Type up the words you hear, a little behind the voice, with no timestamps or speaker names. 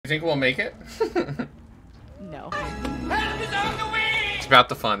think we'll make it? No. It's about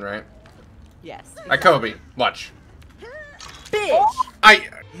the fun, right? Yes. Exactly. Kobe, watch. Bitch!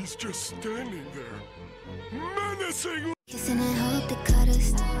 He's just standing there, menacing.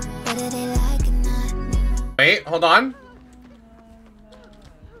 Wait, hold on.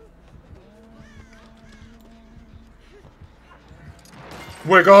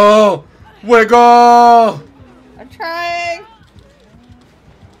 Wiggle! Wiggle! I'm trying.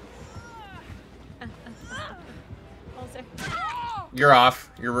 You're off.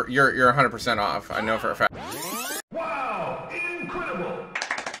 You're 100% off. I know for a fact. Wow, incredible.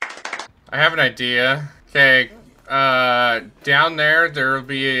 I have an idea. Okay, down there'll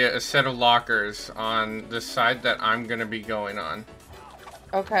be a set of lockers on the side that I'm gonna be going on.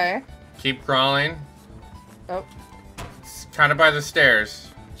 Okay. Keep crawling. Oh. It's kind of by the stairs.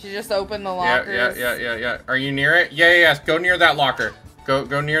 She just opened the lockers. Yeah. Are you near it? Yeah. Go near that locker.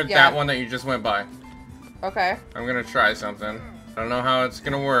 Go near that one that you just went by. Okay. I'm gonna try something. I don't know how it's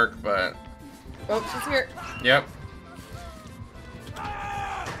gonna work, but... Oh, she's here. Yep.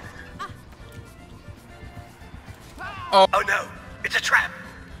 Oh no, it's a trap.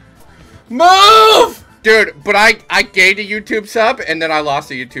 Move! Dude, but I gained a YouTube sub, and then I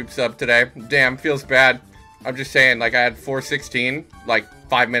lost a YouTube sub today. Damn, feels bad. I'm just saying, like, I had 416, like,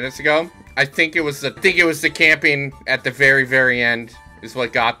 5 minutes ago. I think it was the camping at the very end is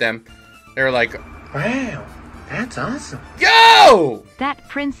what got them. They were like, wow, that's awesome. Yo! That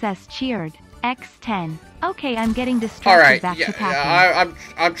princess cheered. X10. Okay, I'm getting distracted. All right, back to packing. yeah,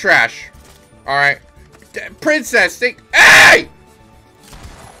 I'm trash. All right, princess, hey!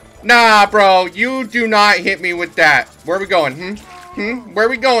 Nah, bro, you do not hit me with that. Where are we going? Where are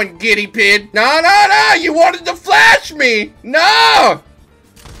we going, giddy pig? No, you wanted to flash me. No,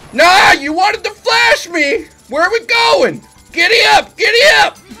 you wanted to flash me. Where are we going? Giddy up, giddy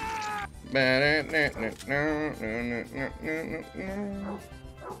up.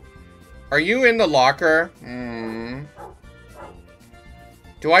 Are you in the locker?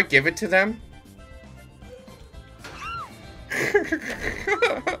 Do I give it to them?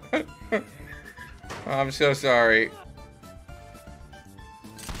 I'm so sorry.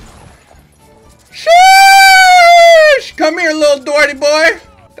 Sheesh! Come here, little Doherty boy.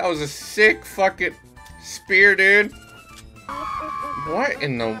 That was a sick fucking spear, dude. What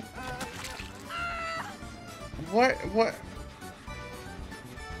in the... What?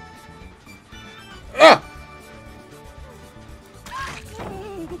 Ugh!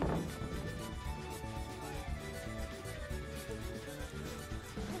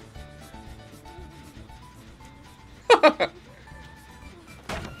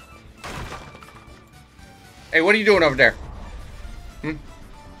 Hey, what are you doing over there?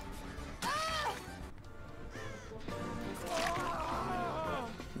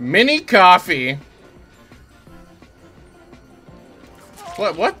 Mini coffee.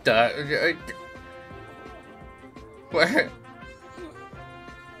 What the? What?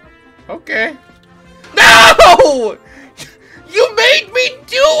 Okay. No! You made me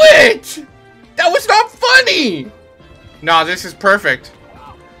do it! That was not funny! Nah, this is perfect.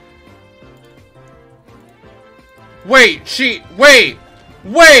 Wait,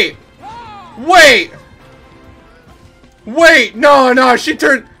 no, she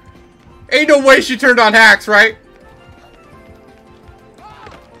turned... Ain't no way she turned on hacks, right?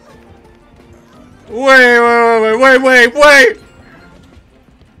 Wait.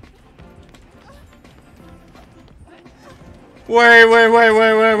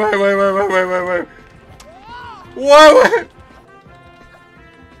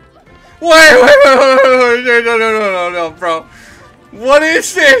 No, bro. What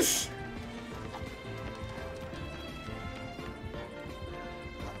is this?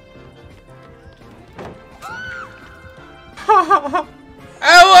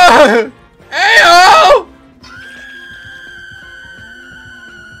 Ella! Ayo!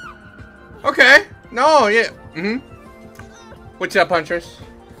 Okay. No, yeah. What's up, Huntress?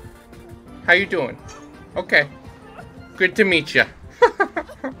 How you doing? Okay. Good to meet you.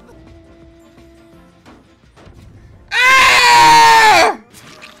 Ah!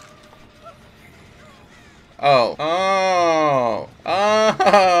 Oh.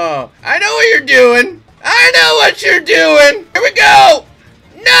 I know what you're doing. Here we go.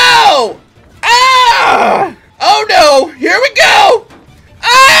 No! Ah! Oh no! Here we go!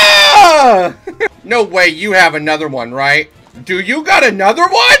 Ah! No way you have another one, right? Do you got another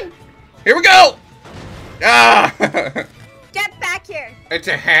one? Here we go! Ah! Get back here! It's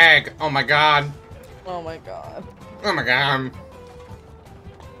a hag. Oh my god. Oh my god. Oh my god.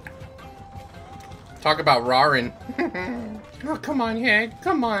 Talk about roaring. Oh, come on, Hank.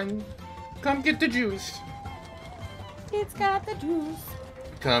 Come on. Come get the juice. It's got the juice.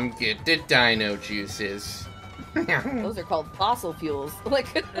 Come get the dino juices. Those are called fossil fuels. Like.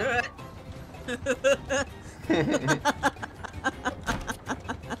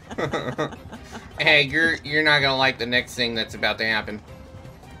 Hey, you're not gonna like the next thing that's about to happen.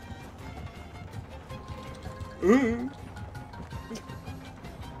 Ooh.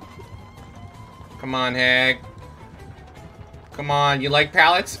 Come on, Hag. Come on, you like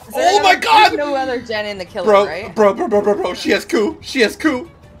pallets? Oh my God! No other Jen in the killer, Bro, right? bro, she has coup. She has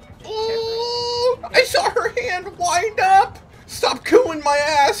coup. Ooh, I saw her hand wind up. Stop cooing my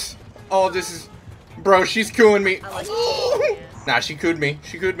ass. Oh, this is... Bro, she's cooing me. Nah, she cooed me.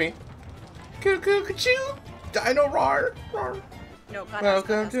 She cooed me. Coo, coo, ka-choo. Dino roar. Roar. No, God,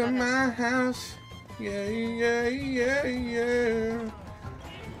 Welcome to my house. Yeah, yeah, yeah, yeah.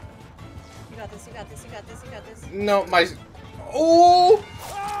 You got this, you got this, you got this, you got this. No, my... Oh!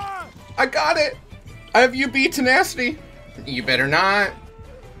 I got it! I have UB tenacity. You better not.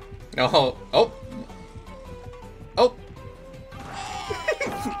 No. Oh. Oh.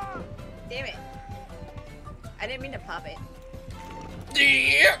 Damn it. I didn't mean to pop it.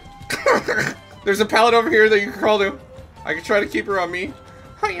 Yeah. There's a pallet over here that you can crawl to. I can try to keep her on me.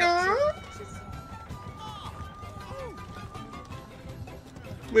 Hiya.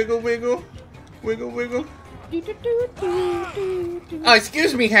 Wiggle, wiggle. Wiggle, wiggle. Oh,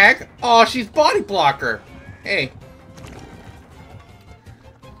 excuse me, Hack. Oh, she's body blocker. Hey.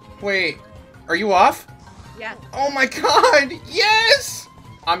 Wait. Are you off? Yeah. Oh my God. Yes.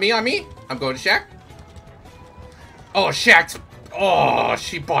 On me, on me. I'm going to Shaq. Oh, Shaq's... Oh,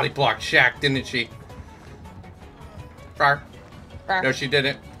 she body blocked Shaq, didn't she? Rar. No, she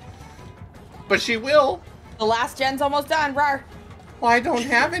didn't. But she will. The last gen's almost done, rar. Well, I don't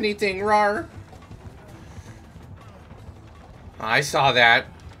have anything, Rar. I saw that.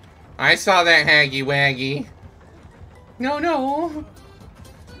 I saw that Haggy Waggy. No, no.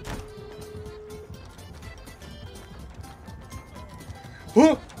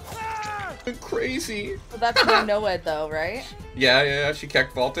 Oh, crazy. So that's no Noed though, right? Yeah, yeah, she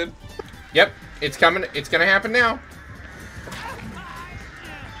keck vaulted. Yep, it's coming. It's gonna happen now.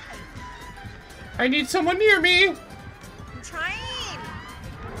 I need someone near me. I'm trying.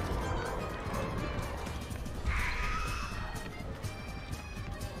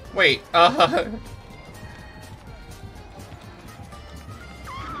 Wait,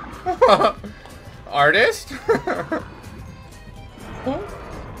 artist?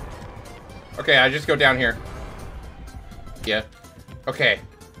 Okay, I just go down here. Yeah. Okay.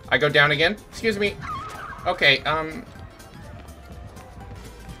 I go down again? Excuse me. Okay,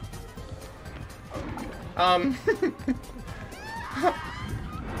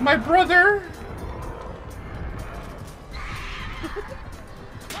 my brother.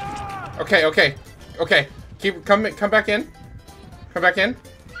 Okay, okay, okay. Come back in. Come back in.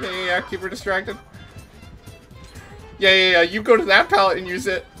 Yeah, keep her distracted. Yeah. You go to that pallet and use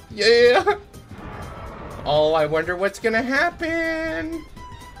it. Yeah. Oh, I wonder what's gonna happen.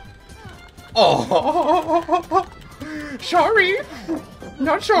 Oh, sorry.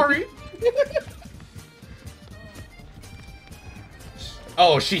 Not sorry.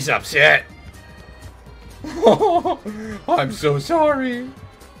 Oh, she's upset. I'm so sorry.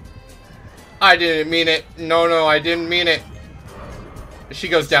 I didn't mean it. No, I didn't mean it. She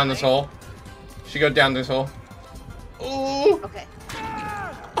goes down this hole. She goes down this hole. Ooh. Okay.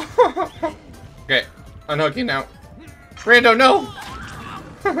 Okay, unhooking now. Rando, no!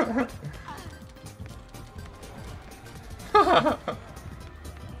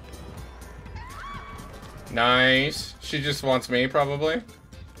 Nice. She just wants me, probably.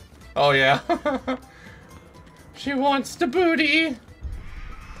 Oh, yeah. She wants the booty.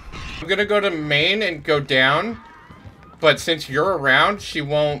 I'm gonna go to main and go down, but since you're around, she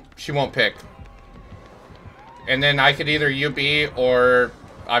won't pick. And then I could either UB or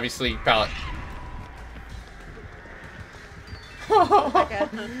obviously Pallet.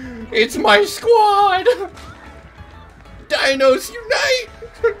 It's my squad! Dinos unite!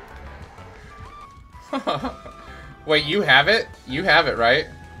 Wait, you have it? You have it, right?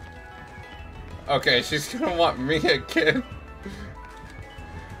 Okay, she's gonna want me again.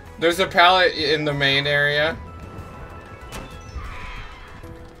 There's a pallet in the main area.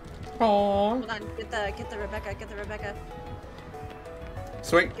 Aww. Hold on, get the Rebecca.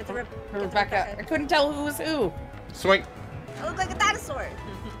 Swing. Get the Rebecca. I couldn't tell who was who. Swing. I look like a dinosaur.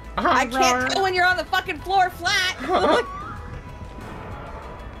 I can't tell when you're on the fucking floor flat.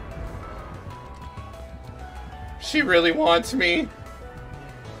 She really wants me.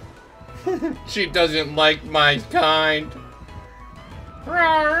 She doesn't like my kind.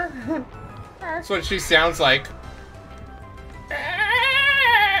 That's what she sounds like.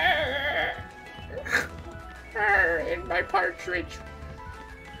 In my partridge.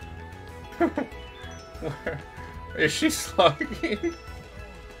 Is she slugging?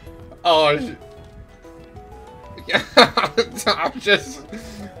 Oh, yeah. I'm just,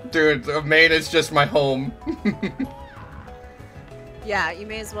 dude. The main is just my home. Yeah, you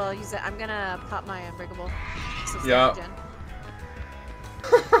may as well use it. I'm gonna pop my unbreakable. Yeah.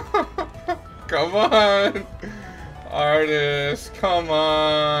 Come on, artist. Come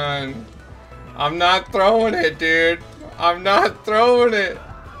on. I'm not throwing it, dude. I'm not throwing it.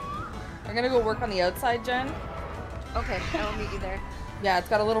 I'm gonna go work on the outside, Jen. Okay, I will meet you there. Yeah, it's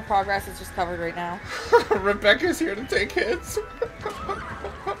got a little progress. It's just covered right now. Rebecca's here to take hits.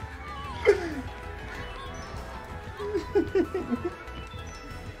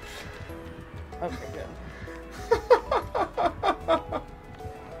 Okay, good.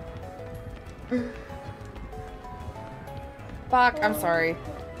 Fuck, I'm sorry.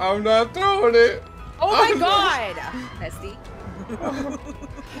 I'm not throwing it. Oh my god! Bestie.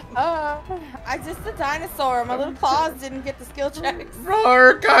 I just a dinosaur. My little paws didn't get the skill checks.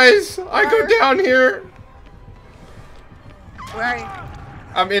 Roar, guys. I go down here. Where are you?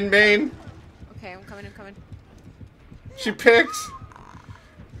 I'm in Maine. Okay, I'm coming, I'm coming. She picks.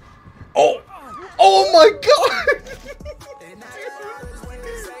 Oh. Oh my god.